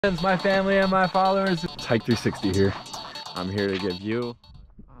My family and my followers. It's Hike 360 here. I'm here to give you.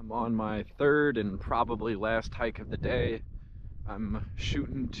 I'm on my third and probably last hike of the day. I'm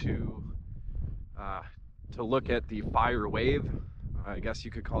shooting to look at the Fire Wave. I guess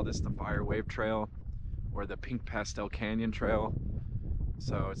you could call this the Fire Wave Trail or the Pink Pastel Canyon Trail.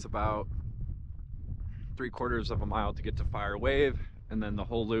 So it's about 3/4 of a mile to get to Fire Wave, and then the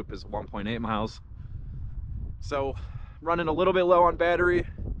whole loop is 1.8 miles. So running a little bit low on battery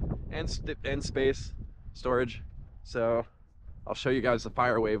and space storage, so I'll show you guys the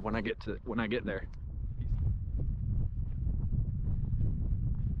Fire Wave when I get there.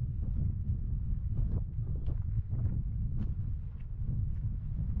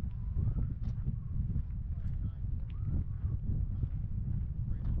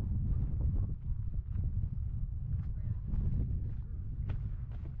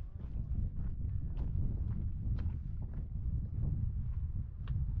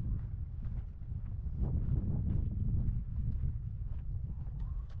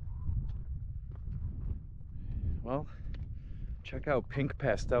 Well, check out Pink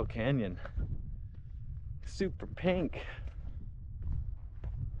Pastel Canyon. Super pink.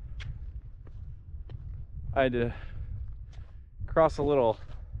 I had to cross a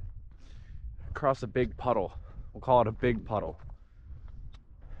big puddle. We'll call it a big puddle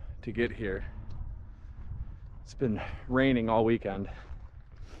to get here. It's been raining all weekend.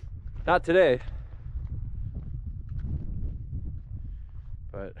 Not today,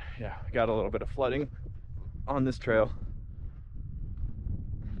 but yeah, we got a little bit of flooding on this trail.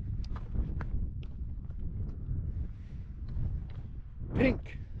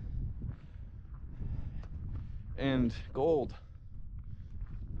 Pink and gold.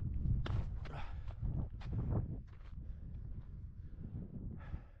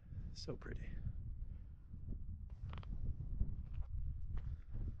 So pretty.